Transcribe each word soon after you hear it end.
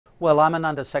Well, I'm an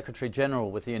Under-Secretary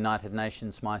General with the United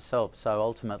Nations myself, so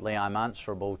ultimately I'm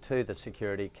answerable to the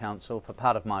Security Council for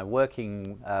part of my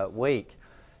working week.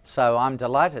 So I'm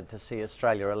delighted to see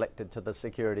Australia elected to the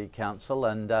Security Council,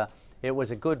 and it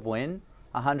was a good win.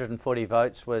 140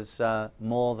 votes was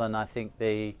more than I think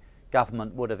the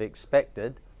government would have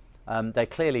expected. They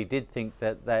clearly did think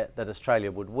that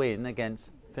Australia would win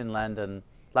against Finland and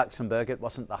Luxembourg. It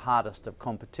wasn't the hardest of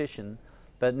competition.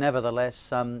 But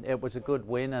nevertheless, it was a good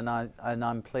win, and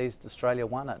I'm pleased Australia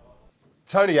won it.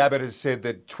 Tony Abbott has said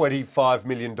that $25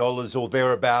 million or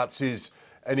thereabouts is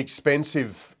an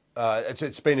expensive,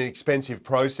 it's been an expensive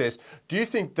process. Do you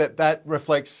think that that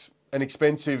reflects an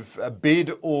expensive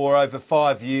bid, or over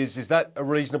 5 years, is that a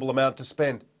reasonable amount to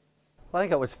spend? Well, I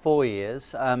think it was 4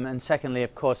 years, and secondly,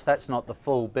 of course, that's not the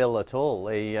full bill at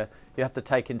all. You have to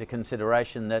take into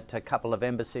consideration that a couple of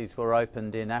embassies were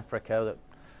opened in Africa that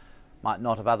might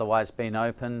not have otherwise been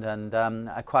opened, and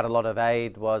quite a lot of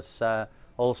aid was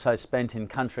also spent in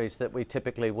countries that we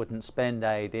typically wouldn't spend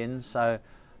aid in. So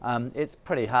it's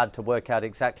pretty hard to work out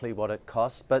exactly what it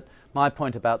costs. But my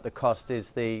point about the cost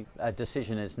is the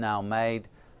decision is now made.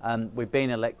 We've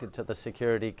been elected to the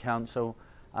Security Council.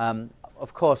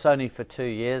 Of course, only for 2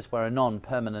 years. We're a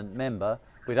non-permanent member.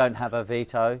 We don't have a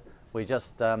veto. We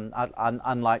just,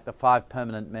 unlike the 5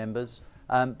 permanent members.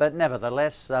 But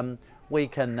nevertheless, we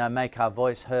can make our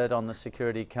voice heard on the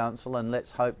Security Council, and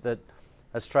let's hope that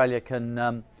Australia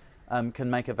can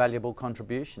make a valuable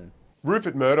contribution.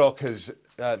 Rupert Murdoch has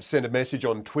sent a message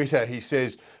on Twitter. He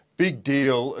says, "Big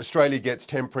deal, Australia gets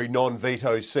temporary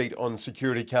non-veto seat on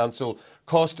Security Council.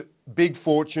 Cost big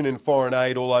fortune in foreign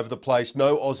aid all over the place.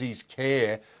 No Aussies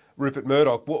care." Rupert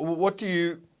Murdoch, how do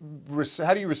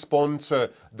you respond to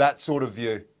that sort of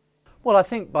view? Well, I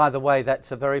think, by the way,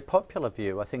 that's a very popular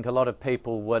view. I think a lot of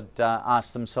people would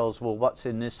ask themselves, well, what's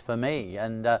in this for me?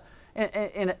 And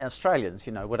in Australians,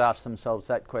 you know, would ask themselves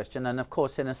that question. And of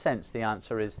course, in a sense, the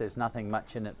answer is there's nothing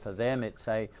much in it for them. It's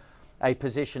a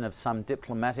position of some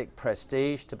diplomatic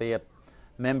prestige to be a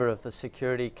member of the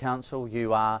Security Council.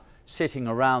 You are sitting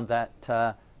around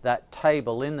that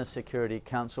table in the Security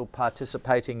Council,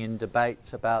 participating in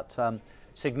debates about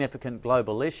significant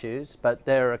global issues, but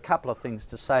there are a couple of things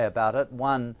to say about it.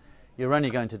 One, you're only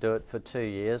going to do it for 2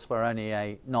 years. We're only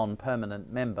a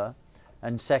non-permanent member.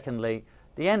 And secondly,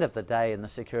 at the end of the day in the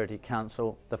Security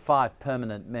Council, the 5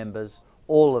 permanent members,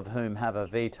 all of whom have a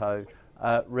veto,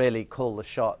 really call the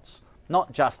shots.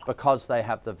 Not just because they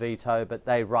have the veto, but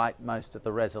they write most of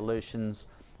the resolutions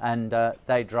and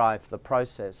they drive the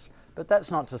process. But that's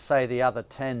not to say the other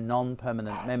 10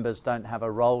 non-permanent members don't have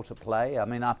a role to play. I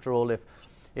mean, after all,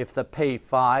 if the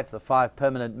P5, the 5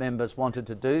 permanent members, wanted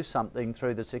to do something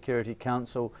through the Security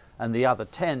Council and the other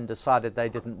 10 decided they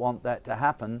didn't want that to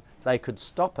happen, they could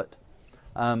stop it.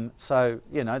 So,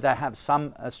 you know, they have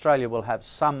Australia will have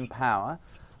some power.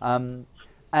 And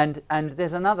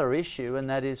there's another issue, and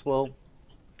that is, well,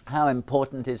 how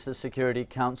important is the Security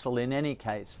Council in any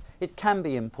case? It can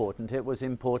be important. It was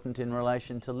important in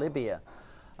relation to Libya.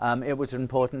 It was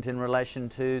important in relation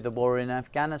to the war in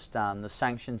Afghanistan, the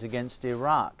sanctions against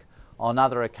Iraq. On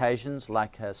other occasions,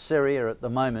 like Syria at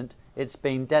the moment, it's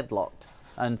been deadlocked.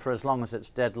 And for as long as it's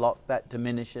deadlocked, that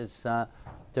diminishes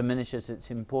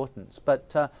its importance.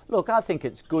 But look, I think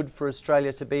it's good for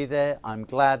Australia to be there. I'm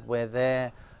glad we're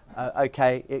there.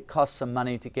 Okay, it costs some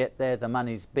money to get there. The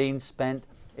money's been spent.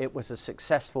 It was a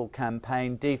successful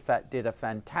campaign. DFAT did a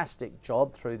fantastic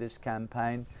job through this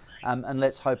campaign. And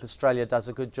let's hope Australia does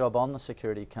a good job on the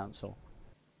Security Council.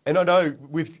 And I know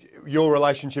with your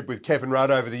relationship with Kevin Rudd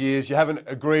over the years, you haven't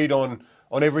agreed on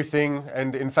everything,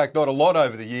 and in fact not a lot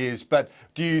over the years, but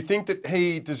do you think that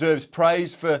he deserves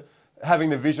praise for having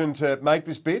the vision to make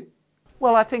this bid?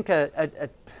 Well, I think I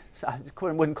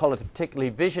wouldn't call it a particularly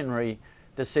visionary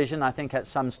decision. I think at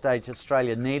some stage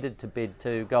Australia needed to bid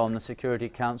to go on the Security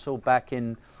Council. Back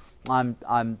in,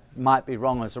 I might be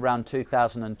wrong, it was around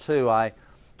 2002, I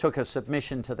took a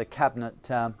submission to the Cabinet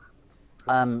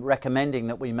recommending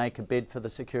that we make a bid for the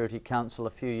Security Council. A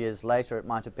few years later, it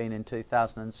might have been in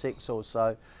 2006 or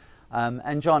so,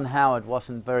 and John Howard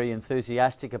wasn't very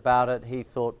enthusiastic about it. He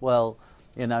thought, well,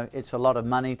 you know, it's a lot of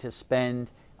money to spend,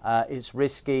 it's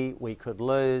risky, we could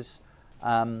lose,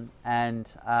 and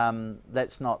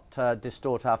let's not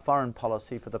distort our foreign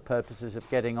policy for the purposes of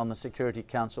getting on the Security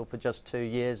Council for just 2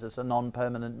 years as a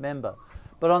non-permanent member.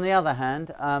 But on the other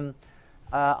hand,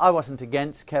 I wasn't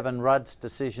against Kevin Rudd's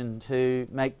decision to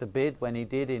make the bid when he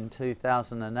did in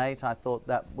 2008. I thought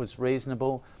that was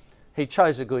reasonable. He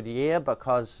chose a good year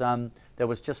because there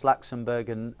was just Luxembourg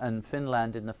and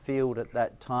Finland in the field at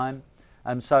that time.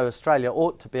 So Australia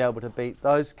ought to be able to beat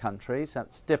those countries.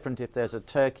 It's different if there's a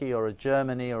Turkey or a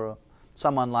Germany or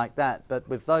someone like that, but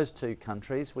with those two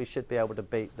countries we should be able to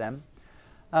beat them.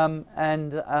 I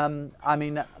mean,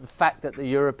 the fact that the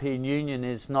European Union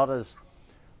is not as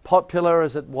popular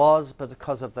as it was, but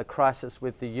because of the crisis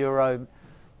with the euro,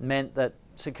 meant that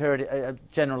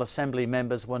General Assembly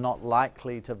members were not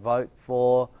likely to vote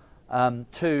for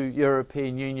two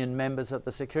European Union members of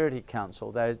the Security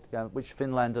Council, which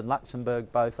Finland and Luxembourg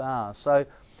both are. So,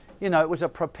 you know, it was a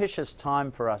propitious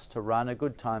time for us to run, a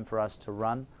good time for us to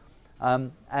run.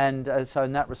 So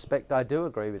in that respect, I do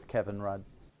agree with Kevin Rudd.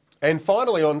 And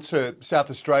finally, on to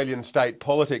South Australian state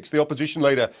politics. The opposition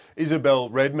leader, Isobel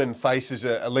Redmond, faces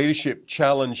a leadership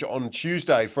challenge on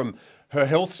Tuesday from her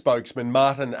health spokesman,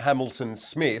 Martin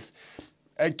Hamilton-Smith.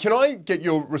 Can I get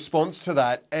your response to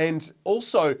that, and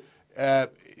also a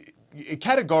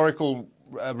categorical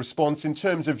response in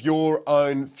terms of your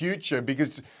own future?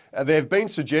 Because there have been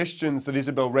suggestions that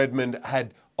Isobel Redmond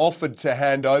had offered to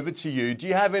hand over to you. Do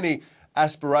you have any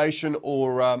aspiration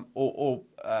or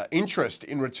interest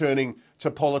in returning to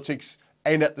politics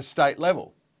and at the state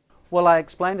level? Well, I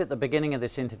explained at the beginning of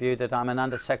this interview that I'm an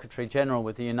Under-Secretary General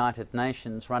with the United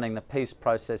Nations running the peace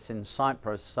process in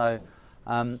Cyprus, so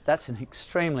that's an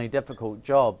extremely difficult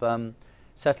job.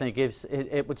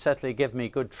 It would certainly give me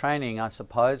good training, I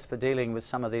suppose, for dealing with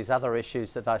some of these other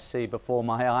issues that I see before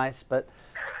my eyes, but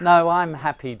no, I'm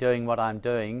happy doing what I'm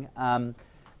doing.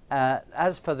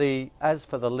 As for the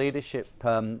leadership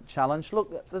challenge,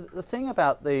 look, the thing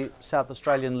about the South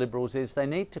Australian Liberals is they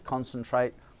need to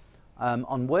concentrate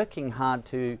on working hard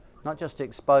to not just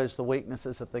expose the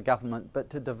weaknesses of the government, but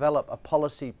to develop a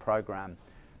policy program.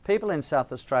 People in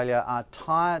South Australia are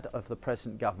tired of the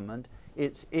present government.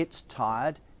 It's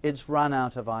tired. It's run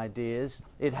out of ideas.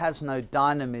 It has no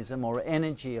dynamism or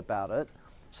energy about it.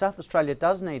 South Australia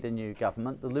does need a new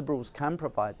government. The Liberals can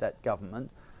provide that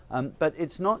government. But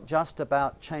it's not just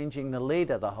about changing the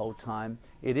leader the whole time.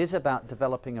 It is about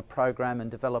developing a program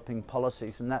and developing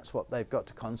policies, and that's what they've got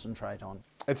to concentrate on.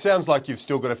 It sounds like you've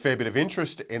still got a fair bit of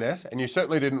interest in it, and you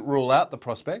certainly didn't rule out the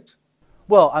prospect.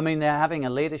 Well, I mean, they're having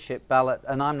a leadership ballot,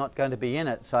 and I'm not going to be in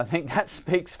it, so I think that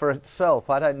speaks for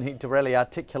itself. I don't need to really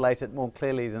articulate it more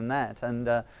clearly than that, and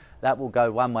that will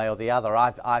go one way or the other.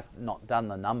 I've not done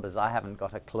the numbers. I haven't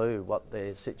got a clue what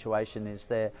the situation is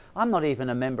there. I'm not even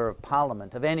a member of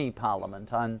Parliament, of any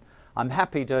Parliament. I'm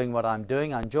happy doing what I'm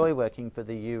doing. I enjoy working for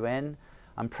the UN.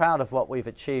 I'm proud of what we've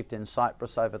achieved in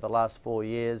Cyprus over the last 4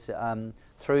 years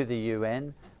through the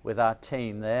UN with our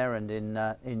team there and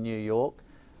in New York.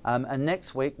 And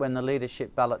next week, when the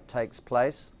leadership ballot takes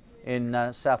place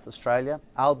in South Australia,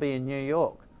 I'll be in New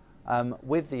York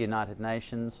with the United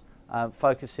Nations,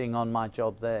 focusing on my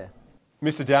job there.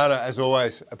 Mr. Downer, as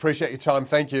always, appreciate your time.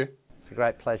 Thank you. It's a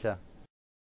great pleasure.